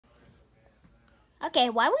Okay,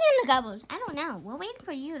 why are we in the covers? I don't know. We're waiting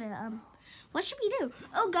for you to, what should we do?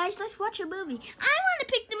 Oh, guys, let's watch a movie. I want to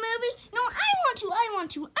pick the movie. No, I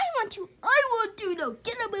want to. No,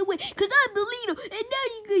 get out of my way, because I'm the leader, and now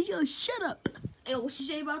you guys all shut up. Hey, what you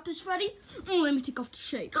say about this, Freddy? Let me take off the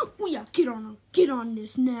shade. Oh, yeah, get on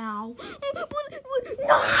this now.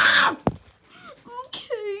 No!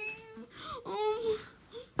 Okay.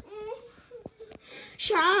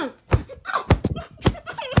 Shut up.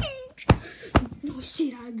 No, say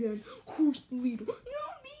that again. Who's the leader?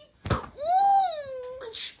 Not me.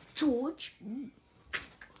 Ooh, George.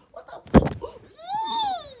 What the?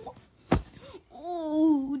 Ooh.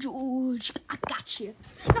 Oh, George, I got you.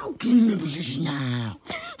 Now get in the position now.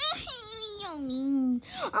 I'm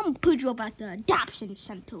gonna put you up at the adoption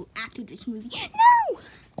center after this movie. No!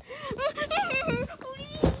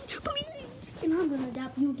 Please. And I'm gonna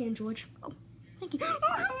adopt you again, George. Oh, thank you.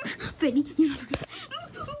 Freddy, you're not forget.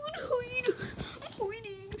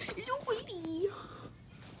 I'm waiting.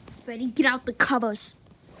 Freddy, get out the covers.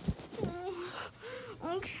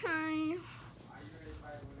 Okay.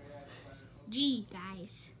 Geez,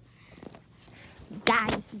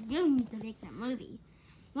 guys, we really need to make that movie.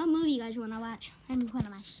 What movie you guys want to watch? Let me put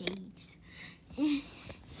on my shades.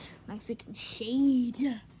 My freaking shades.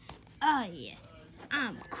 Oh, yeah.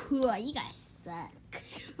 I'm cool. You guys suck.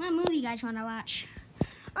 What movie you guys want to watch?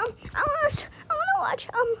 I want to watch,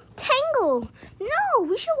 Tangle. No,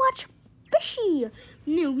 we should watch Fishy.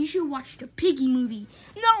 No, we should watch the Piggy movie.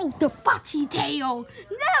 No, the Foxy Tail.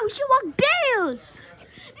 No, we should watch Bears.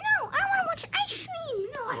 No, I want to watch Ice Cream.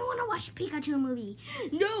 No, I want to watch Pikachu movie.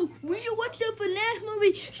 No, we should watch the FNAF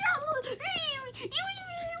movie. Shut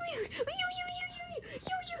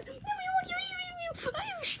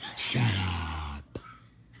up.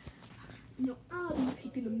 No, I'll be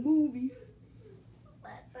picking a movie.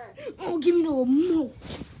 Oh, give me the remote.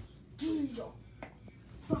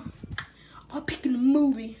 I'm picking a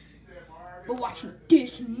movie. We're watching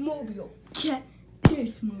this movie, okay?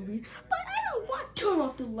 This movie. But I don't want to turn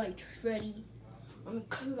off the lights, Freddy. I'm gonna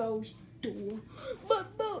close the door.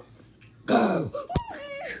 But go.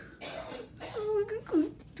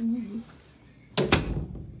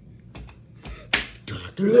 Turn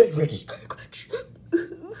off the lights, Freddy.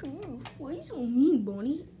 Why are you so mean,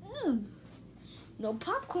 Bonnie? No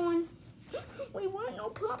popcorn. Wait, what? No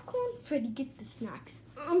popcorn? Freddy, get the snacks.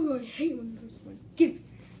 Oh, I hate when this one. Give me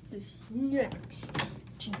the snacks.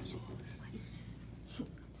 Jeez.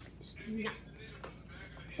 Snacks.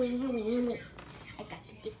 Wait. I got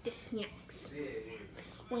to get the snacks.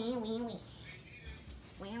 Wait.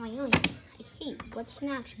 I hate what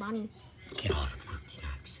snacks, Bonnie. Get all the fruit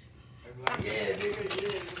snacks. I'm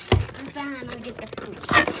fine. I'll get the fruit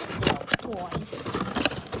snacks, boy.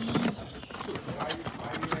 Jeez, I hate it.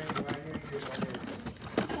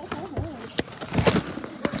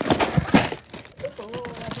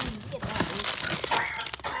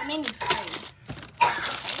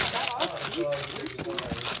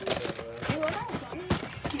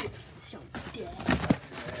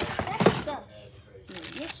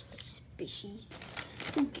 Species.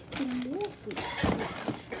 So get some more fruit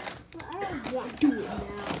snacks. But I don't want to do it now.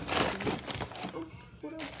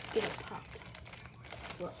 What else get a pop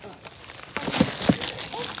for us?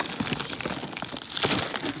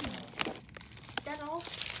 Is that all?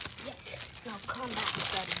 Yeah. Now come back,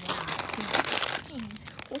 buddy.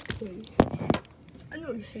 Okay. I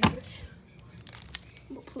know you hate it.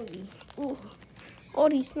 But please. Oh, all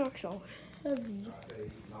these snacks are heavy.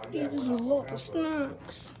 There's a lot of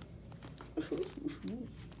snacks.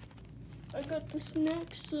 I got the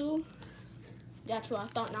snacks, so that's what I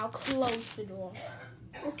thought. Now close the door.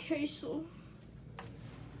 Okay, so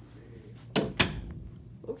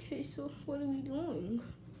what are we doing?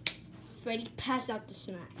 Freddy, pass out the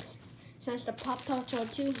snacks. Since the Pop-Tarts are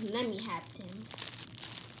too, let me have them.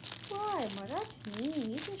 Why? But that's me.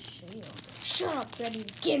 You can share. Shut up, Freddy.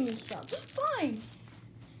 Give me some. Fine.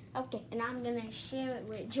 Okay, and I'm gonna share it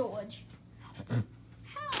with George.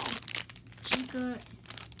 Chica,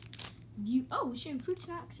 we're sharing fruit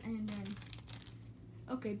snacks, and then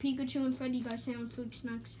okay, Pikachu and Freddy guys sharing fruit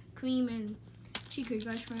snacks. Cream and Chica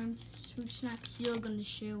guys friends fruit snacks. You're gonna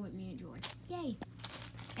share with me and George. Yay!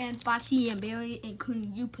 And Foxy and Barry and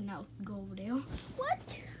couldn't you pronounce go over there?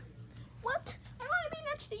 What? I want to be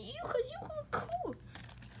next to you because you look cool.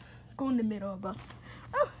 Go in the middle of us.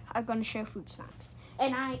 Oh, I'm gonna share fruit snacks.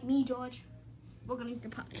 And me, George, we're gonna eat the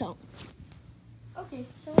Pop-Tart. Okay,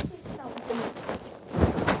 so let's start with the movie.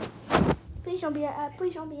 Please don't be an ad.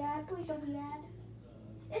 Please don't be an ad. Please don't be an ad.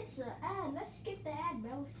 It's an ad. Let's skip the ad,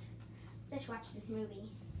 bros. Let's watch this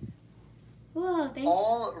movie. Whoa, thanks.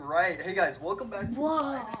 All right. Hey guys, welcome back. Whoa,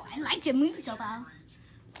 I like the movie so far.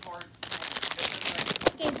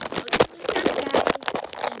 Okay,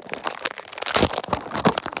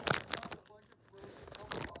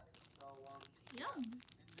 yum.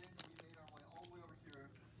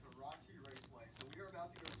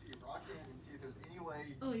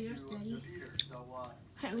 Oh, yes, Daddy.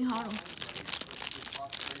 Let me hold on.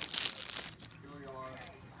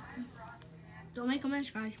 Don't make a mess,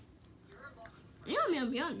 guys. Yum,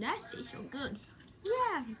 yum, yum. That tastes so good.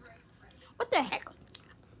 Yeah. What the heck?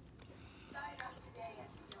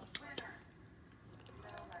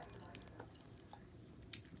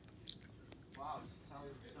 Wow,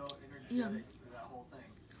 sounded so energetic Yum. through that whole thing.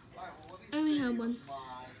 All right, well, Let me have one.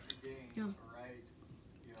 the game. Yum. Right.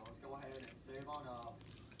 Yeah, let's go ahead and save on up.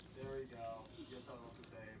 There we go. Yes, I want to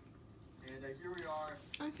save. And here we are.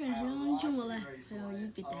 Okay, so you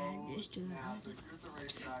get that. Just do that. So here's the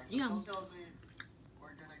race track. So Yum. someone tells me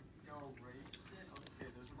we're gonna go racing. Okay,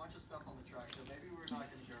 there's a bunch of stuff on the track, so maybe we're not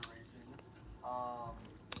gonna go racing.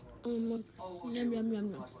 Yum, yum, yum,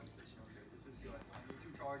 yum. This is good. I need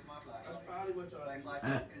to charge my flashlight. My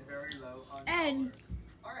flashlight is very low. And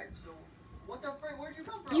Alright, so what the frick? Where'd you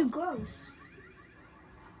come from? you gross.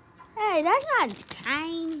 Hey, that's not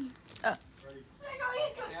time. What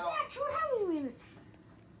how many minutes?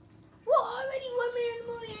 Well, already 1 minute in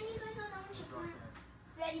the movie, and you guys don't know much of it.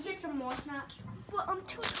 Ready, get some more snacks. But I'm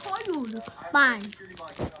too tired. Fine.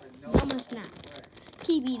 No more snacks.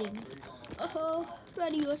 Keep eating. Oh,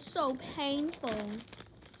 Freddy, you're so painful.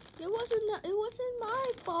 It wasn't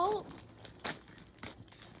my fault.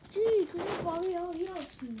 Jeez, we're gonna borrow all your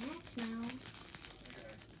snacks now.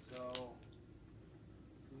 Okay, so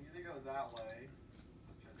you either go that way,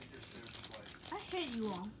 which I think is this way. I hate you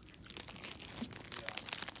all.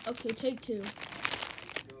 Yeah. Okay, take 2. Go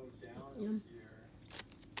down Yum. here.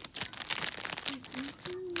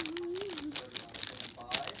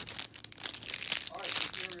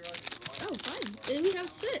 Oh, fine. Then we have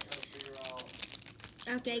 6.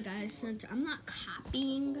 Okay, guys, since I'm not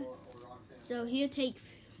copying, so you take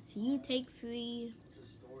 3.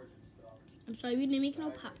 I'm sorry, we didn't make no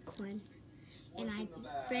popcorn. And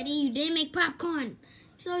Freddy, you didn't make popcorn.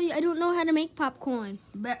 Sorry, I don't know how to make popcorn.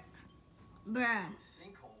 Bruh.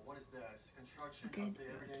 Okay,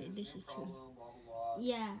 this is true.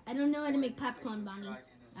 Yeah, I don't know how to make popcorn, Bonnie.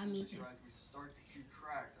 Me too.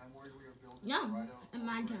 No, and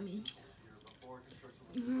mine tell me.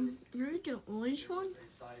 Really the orange one?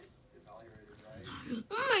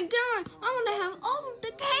 Oh my god, I want to have all of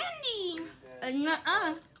the candy.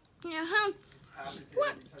 Yeah,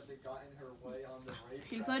 what?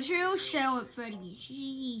 Pikachu, show it, Freddy.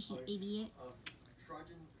 You idiot.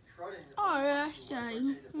 Oh, that's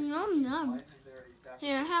done. Yum, yum.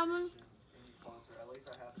 Here, have one.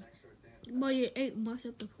 Boy, you ate most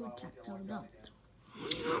of the food tactile dog.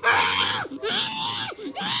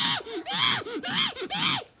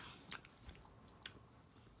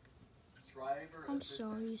 I'm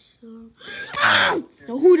sorry, son.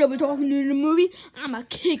 Now, who's ever talking to you in the movie? I'ma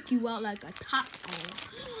kick you out like a taco.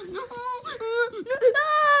 No,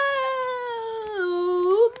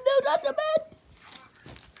 not the bed.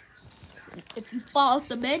 If you fall off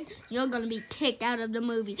the bed, you're gonna be kicked out of the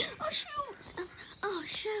movie. Oh shoot! Oh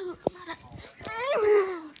shoot!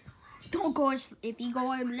 Don't go. If you go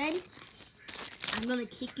on the bed, I'm gonna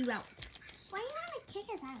kick you out. Why you wanna kick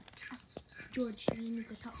us out? George, you need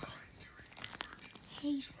to talk.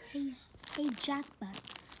 Hey, Jackbutt.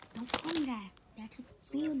 Don't call me that. That's a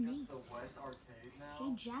real name. Hey,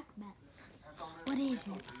 Jackbutt. What is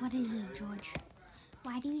it? What is it, George?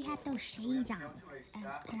 Why do you have those shades on?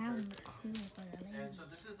 I'm cool for the lady. And so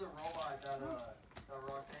this is the robot that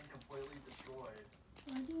Roxanne completely destroyed.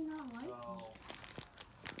 Why do you not like it?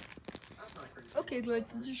 That's not crazy. Okay,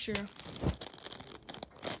 let's just share.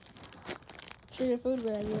 Share your food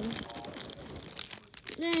with everyone.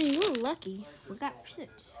 Dang, you're lucky. We got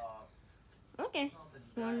 6. Okay.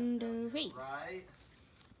 1, 2, 3. Right?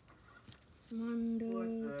 1, 2.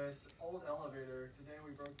 What's this? Old elevator. Today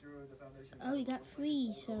we broke through the foundation. Oh, we got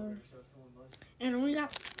 3, so. And we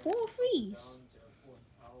got 4 frees.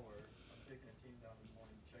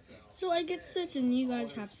 So I get 6 and you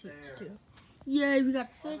guys have 6 too. Yeah, we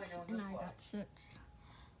got 6 and I got 6.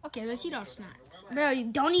 Okay, let's eat our snacks. Bro,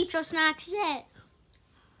 you don't eat your snacks yet.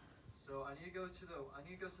 So I need to go to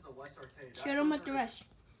the West Arcade. Share them with the rest.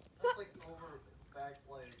 That's like over back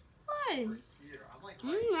like What? here. I'm like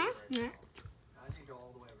right here. Yeah. I need to go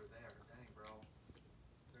all the way over there. Dang, bro.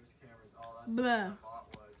 There's cameras. Oh, that's what my bot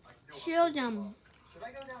was. Shield them. Should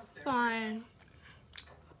I go downstairs? Fine.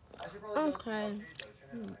 I should probably Okay. go to the arcade, though,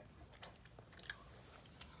 shouldn't I?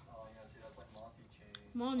 Oh, yeah, see, that's like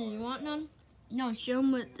Morning, you want none? No, show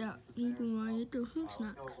them with that. You can eat the fruit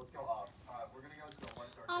snacks. Let's go up. Alright, we're gonna go to the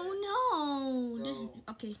West Arcade. Oh no! This is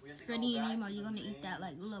okay. We have to Freddie go and back Nemo, to you're the gonna eat main that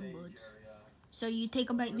like little stage birds. area. So you take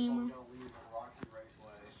a bite, First of all, Nemo. we're gonna leave Roxy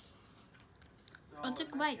Raceway. So, I'll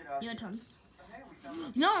take a let's bite. get out Your here. turn. Hey, we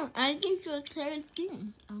found No, I think you're third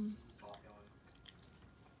thing.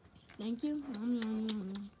 Thank you.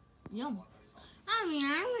 Yum. Alright,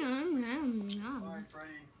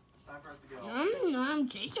 Freddy, it's time for us to go.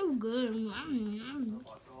 Tastes so good.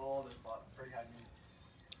 Oh, this bot. Freddy had me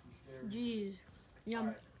scared. Jeez. Yum.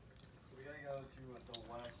 Alright, so we gotta go to the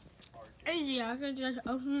West Arcade. Easy, I can just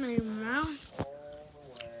open my mouth. All the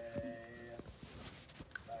way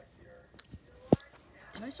back here.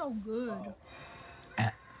 Tastes so good. Uh-oh.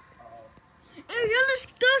 Hey, you're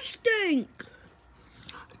disgusting.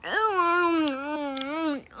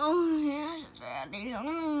 Oh, yes, Daddy.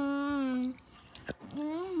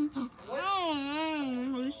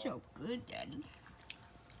 It's so good, Daddy.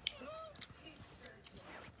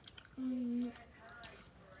 I'm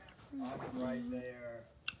right there.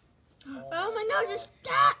 Oh, my nose is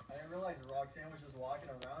stuck. I didn't realize Roxanne was just walking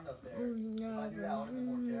around up there. Oh, If I knew that, I would have been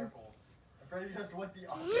more careful. And Freddy just went the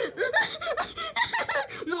opposite way.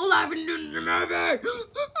 No laughing in the movie. Oh,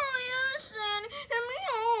 yes, Daddy.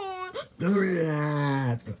 Let me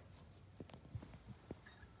on.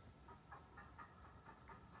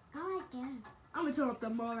 I like it. I'm gonna turn up the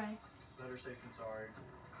movie. Better safe than sorry.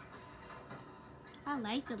 I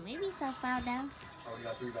like them. Maybe so far down. Oh, we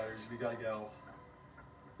got 3 batteries. We gotta go.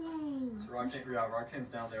 Yay. So Roxanne's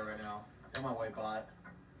down there right now. On my way, bot.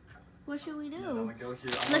 What should we do? And then I'm gonna go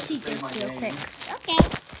here. Let's eat save this my real game. quick. Okay.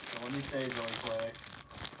 So let me save really quick.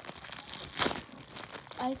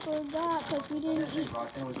 I forgot because we didn't eat.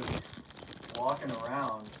 Roxanne was just walking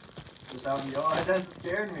around without me. Oh, that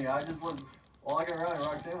scared me. I just was walking around and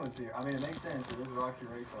Roxanne was here. I mean, it makes sense. It is Roxy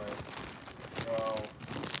Raceway. So,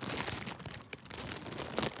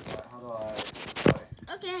 how do I?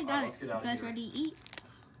 Okay, I got Alright, it. let's get You out of guys here. ready to eat?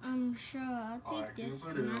 I'm sure. I'll take Alright, this.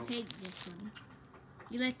 doo-ba-doo. And I'll take this one.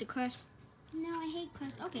 You like the crust? No, I hate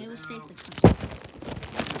crust. Okay, let's take the crust.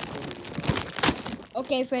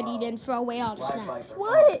 Okay, Freddie, then throw away all the snacks.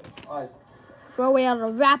 What? Throw away all the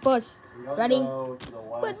wrappers. Ready?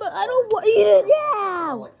 But I don't want to eat it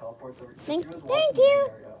now. Thank you.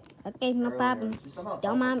 Okay, no problem.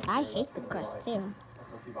 Don't mind. I hate the crust too.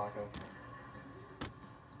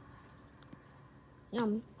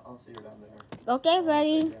 Yum. I'll see you down there. Okay,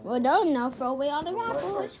 Freddie. We're done now. Throw away all the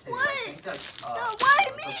wrappers. What? No, why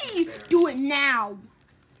me? Do it now.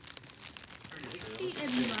 Eat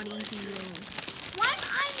everybody here. Why am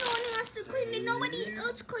I the one who has to clean and nobody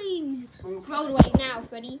else cleans? Throw it away now,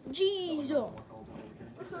 Freddie. Jeez.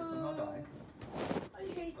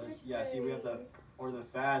 Yeah, see, we have the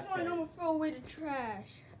fast I'm cake. gonna throw away the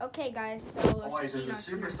trash. Okay, guys. So Oh let's wait, there's eat a our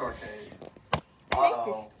snacks. superstar cake. I like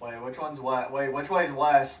this. Wait, which one's west? Wait, which way's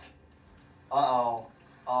west? Uh-oh.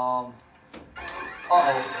 Oh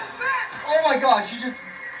my gosh, you just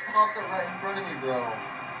popped it right in front of me, bro.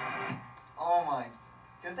 Oh my.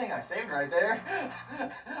 Good thing I saved right there.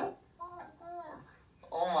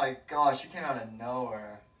 Oh my gosh, you came out of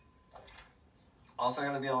nowhere. Also, I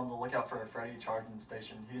gotta be on the lookout for a Freddy charging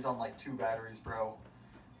station. He's on like 2 batteries, bro.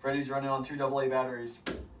 Freddy's running on 2 AA batteries.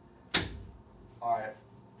 Alright.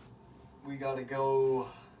 We gotta go.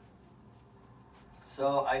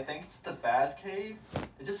 So, I think it's the Fast Cave.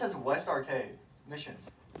 It just says West Arcade. Missions.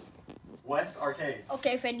 West Arcade.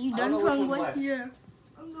 Okay, Freddie, you I done don't know which throwing one's away? west. Yeah.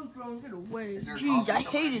 I'm gonna throw it away. Is there a Jeez, coffee I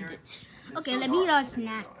somewhere hated here? it. It's Okay, so let me eat dark. our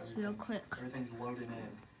snacks real quick. Everything's loaded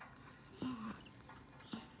in.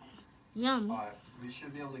 Yum. Alright, we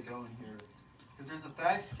should be able to go in here. Because there's a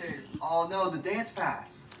Fast Cave. Oh no, the dance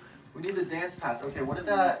pass. We need the dance pass. Okay, what did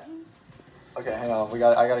that... Okay, hang on. I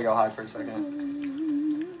gotta go hide for a second. I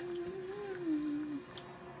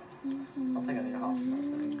don't think I need to hop from that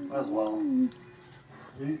thing. Might as well.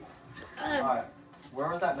 Alright, where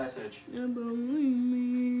was that message?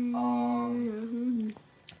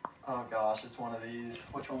 Oh gosh, it's one of these.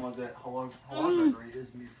 Which one was it? Hello Gregory,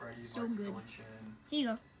 is me Freddy. So good. Articulation. Here you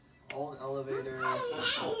go. Old elevator.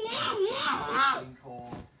 Sinkhole.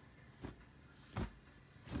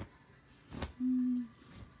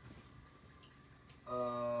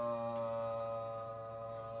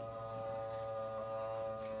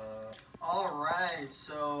 Alright,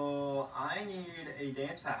 so I need a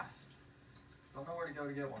dance pass. I don't know where to go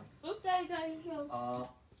to get one. Okay, guys, so.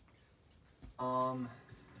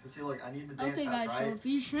 See, look, I need the dance Okay, pass, guys, right? so if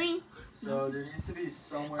you stream. So there needs to be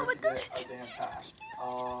somewhere Oh my to get gosh. a dance pass.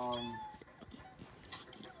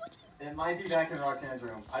 It might be back in Roxanne's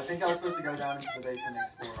room. I think I was supposed to go down into the basement and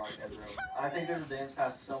explore Roxanne's room. I think there's a dance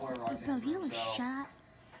pass somewhere in Roxanne's room, so... Shut up.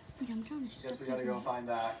 I'm trying to guess we gotta go find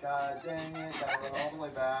that. God dang it, gotta run all the way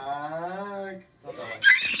back. Not that way.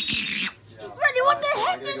 Yeah. Freddie, what the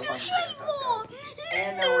heck did you say for?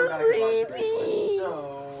 And now we're back at the place,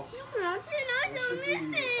 so...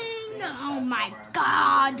 Oh my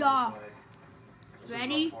god.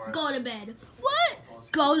 Ready? Go to bed. What?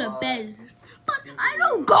 Go to bed. But I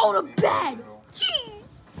don't go to bed.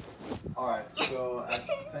 Jeez. Alright, so I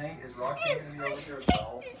think, is Roxanne gonna be over here as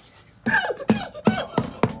well?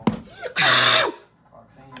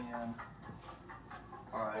 Roxanne.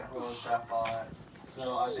 Alright, hello, Sapphire.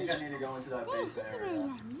 So I think I need to go into that basement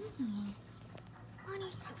area.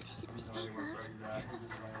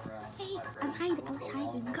 I'm hiding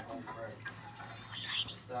outside.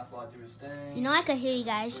 Sapphire, do his thing. You know I can hear you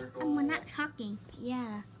guys. And we're not talking.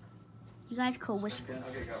 Yeah. You guys could whisper.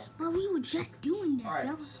 Okay, go. Well, we were just doing that.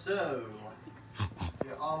 Alright, so...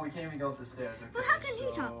 Yeah, oh, we can't even go up the stairs. Okay, well, how can he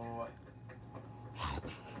talk?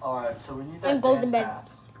 Alright, so we need that go to dance bed.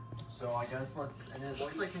 pass. So I guess let's... And it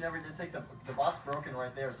looks like he never did take the bot's broken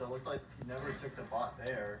right there, so it looks like he never took the bot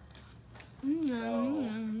there. So... There's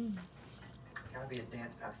gotta be a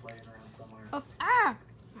dance pass laying around somewhere. Oh, I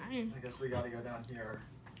guess we gotta go down here.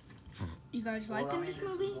 You guys liking this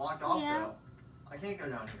movie? It's blocked off though. I can't go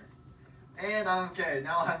down here. And I'm okay.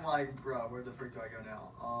 Now I'm like, bro, where the frick do I go now?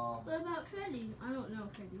 What about Freddy? I don't know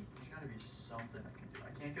Freddy. There's gotta be something I can do.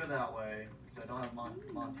 I can't go that way because I don't have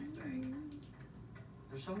Monty's thing.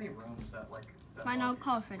 There's so many rooms that like. Fine, I'll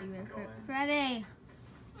call Freddy real quick. Freddy.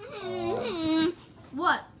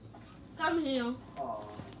 What? Come here.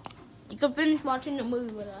 You can finish watching the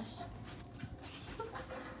movie with us.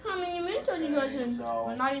 How many minutes are you guys in?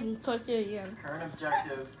 We're not even close to it yet. Current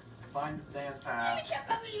objective: find this dance pass. Let me check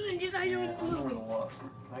how many minutes you guys are in the movie.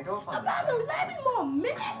 Can I go up on About 11 more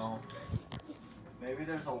minutes. No. Maybe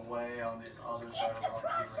there's a way on the other Get side of the the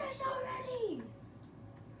process already.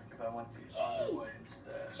 If I went the other way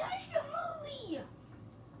instead. Change the movie.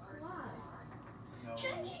 Why? No.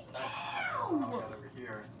 Change it I'll now. get over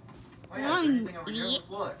here. Oh yeah, is there anything over here? Let's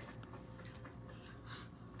look.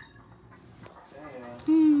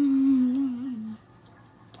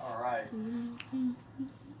 Alright.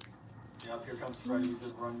 Yep, here comes Freddy. He's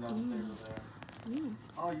just running downstairs over there.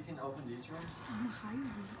 Oh, you can open these rooms?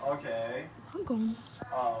 Okay. I'm going.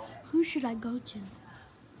 Oh. Who should I go to?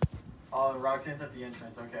 Oh, Roxanne's at the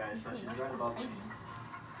entrance. Okay, so she's right above me.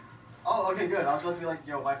 Oh, okay, good. I was about to be like,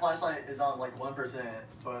 yo, my flashlight is on like 1%,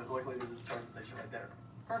 but luckily there's a charging station right there.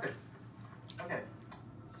 Perfect. Okay.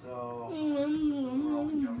 So, this is where all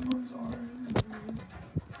the jump parts are.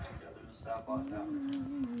 Yeah, there's a stop on now.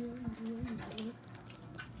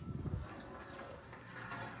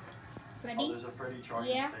 Freddy? Oh, there's a Freddy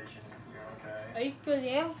charging station in here, okay. Are you still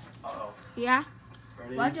there? Uh-oh. Yeah.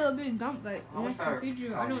 Freddy? Why'd there be a gump but How much battery? I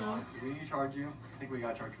don't know. Do we need to charge you? I think we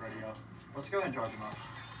gotta charge Freddy up. Let's go ahead and charge him up.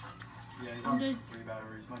 Yeah, he's on 3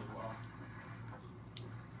 batteries, might as well.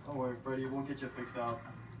 Don't worry, Freddy, we'll get you fixed up.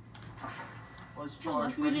 Let's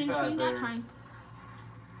charge we Freddy didn't fast swing there. that time.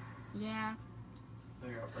 Yeah.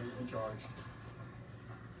 There you go, Freddy's been charged.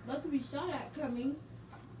 Lucky we saw that coming.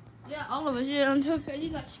 Yeah, all of us did until Freddy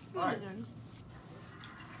got screwed again.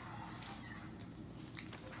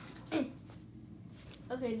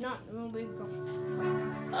 Okay, not when we go.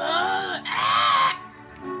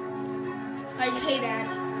 I hate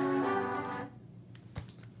ads.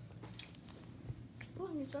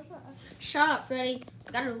 Shut up, Freddy.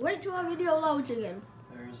 Gotta wait till our video loads again.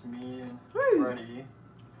 There's me and Freddy.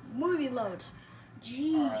 Movie loads.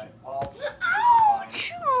 Jeez. Alright, well.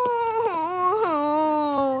 Ouch!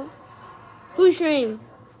 Who's stream?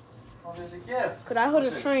 Oh, there's a gift. Could I hold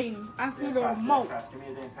a stream? I feel the remote. Give me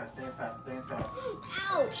a dance pass, dance pass, dance pass.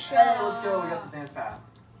 Ouch! Hey, let's go. We got the dance pass.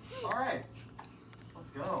 Alright. Let's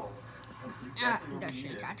go. Let's see exactly what we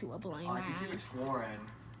needed. Got to blame I my can keep eyes. exploring.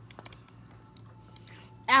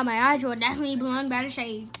 Ow, my eyes were definitely blowing by the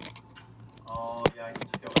shade. Oh, yeah, I can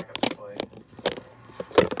just go back up this way.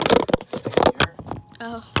 Here?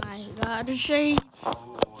 Oh my god, the shades.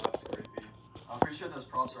 Oh, that's creepy. I'm pretty sure those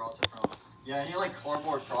props are also from... Yeah, any like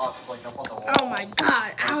cardboard props like up on the wall. Oh my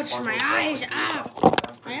god, ouch, my eyes, ow.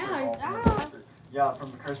 My eyes, ow. Yeah,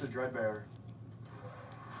 from the Curse of Dreadbear.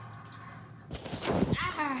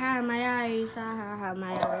 Ah, my eyes, ah,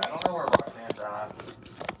 my I eyes. don't know where Roxanne's at.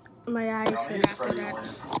 My eyes Yeah, hurt after Freddy that.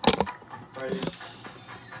 Freddy.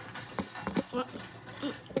 What?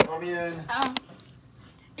 Let me in.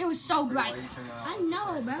 It was so Why bright. are you turning I on?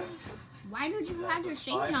 know, bro. Why did you have your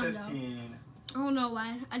shades on, though? 5:15. I don't know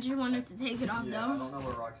why. I just wanted to take it off, Yeah, I though. don't know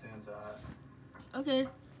where Roxanne's at. Okay.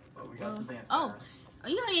 But we got the dance Oh, pattern. are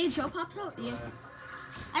you gonna eat your pops out? Go Yeah. ahead.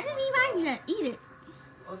 I didn't eat mine yet. Eat it.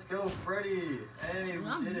 Let's go, Freddy. Hey, we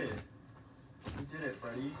Yum. did it. We did it,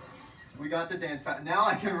 Freddy. We got the dance pattern. Now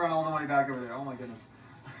I can run all the way back over there. Oh my goodness.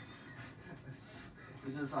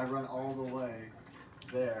 It's just I run all the way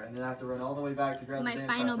there, and then I have to run all the way back to grab My the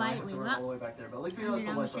dance final pattern. I bite, have to wait, run what? all the way back there. But at least we know And it's the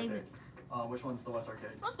then I'm West gonna Arcade. save Which one's the West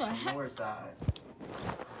Arcade? What the I heck? know where it's at.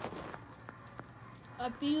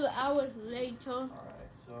 A few hours later. Alright,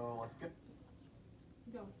 so let's get.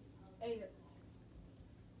 Go. Ate it.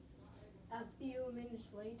 A few minutes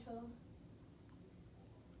later.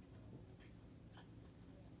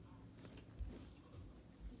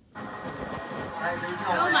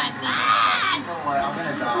 Oh my God! You know what? I'm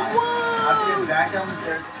gonna die. I have to get back down the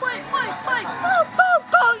stairs. Wait! Go!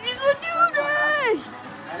 You can do this!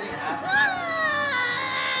 I didn't have to. I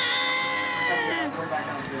have to get all the way back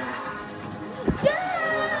downstairs.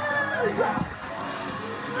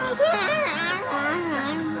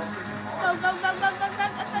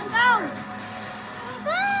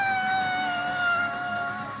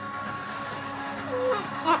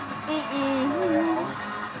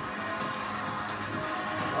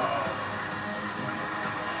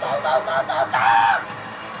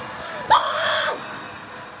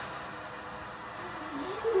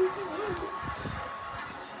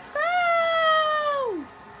 Go!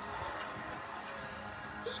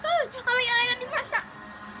 Just go! Oh my God, I got the pasta!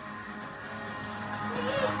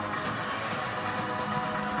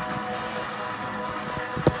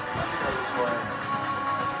 This way.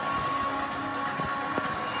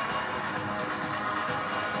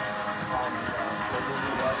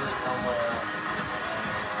 Somewhere.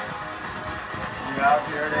 Yeah,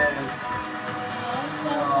 here it is.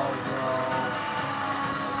 No.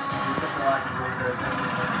 You said the last really good. Oh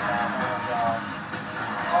my gosh.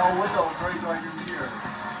 Oh, what the frick do I do here?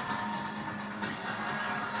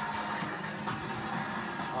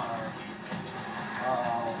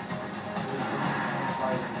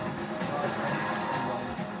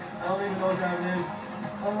 I don't even know what's happening.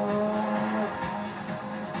 Oh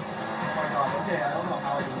my god, okay, I don't know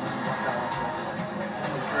how I can walk that last one.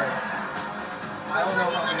 Holy frick. I don't know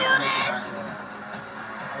how You I'm can do gonna this!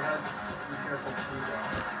 I gotta be careful with Chico.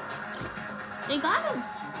 They got him!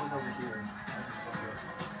 Chico's over here. I just took it.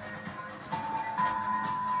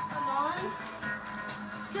 Come on.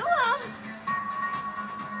 Kill him!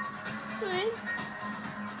 Wait.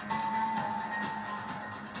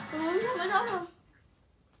 Come on.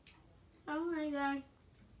 Oh my God.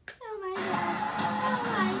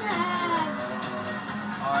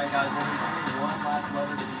 Alright guys, well there's only one last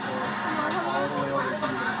lever to be pulled. All the way over here.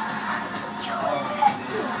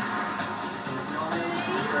 If you don't listen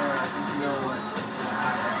to the prayer, I think you know what's gonna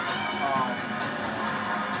happen.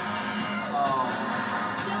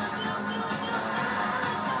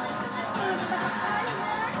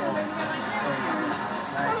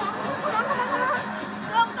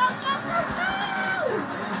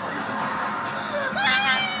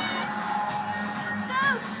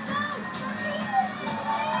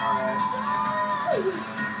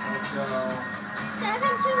 Let's go. 7,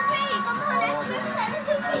 2, 3. Come on, let's move 7,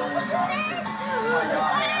 2, 3. Oh my god. Oh my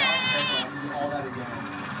god. All that again.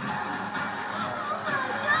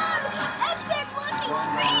 X-Men 1, 2,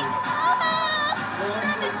 3.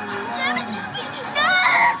 7, 2, 3. No!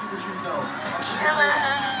 Super shoes though. Come on.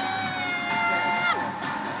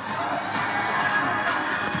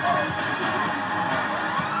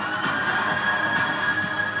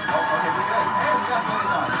 Oh, okay, we're good. Hey, we got plenty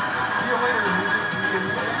of time. See you later, music.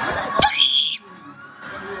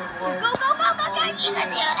 Go! You can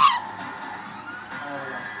do this!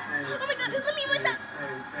 Save. Oh my god, let me what's up?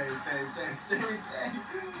 Save.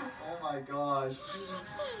 Oh my gosh.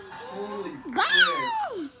 Holy Go!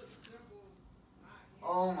 shit.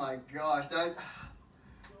 Oh my gosh. That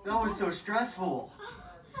was so stressful.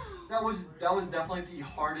 That was definitely the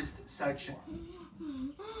hardest section.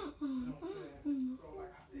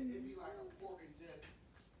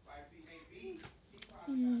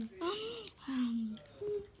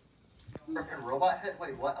 Frickin' robot head?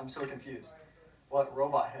 Wait, what? I'm so confused. What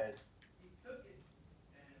robot head?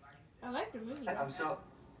 I like the movie. I'm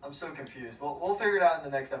so confused. We'll figure it out in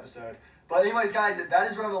the next episode. But anyways, guys, that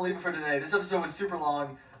is where I'm gonna leave it for today. This episode was super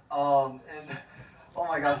long, and oh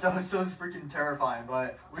my gosh, that was so freaking terrifying.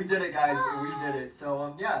 But we did it, guys. We did it.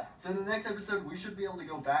 So yeah. So in the next episode, we should be able to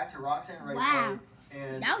go back to Roxanne Raceway Wow.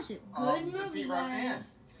 and That was a good movie, defeat guys. Roxanne.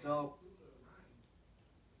 So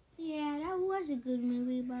Yeah, that was a good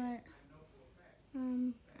movie, but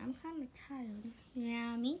I'm kind of tired.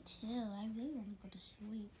 Yeah, me too. I really want to go to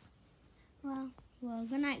sleep. Well,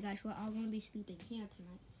 good night, guys. We're all going to be sleeping here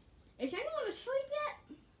tonight. Is anyone asleep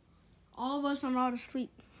yet? All of us are not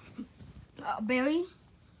asleep. Barry?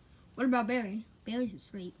 What about Barry? Barry's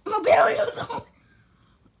asleep. Oh, Barry was on.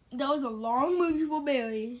 That was a long movie for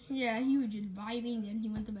Barry. Yeah, he was just vibing and he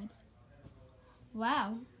went to bed.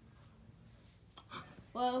 Wow.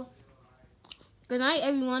 Well, good night,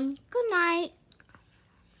 everyone. Good night.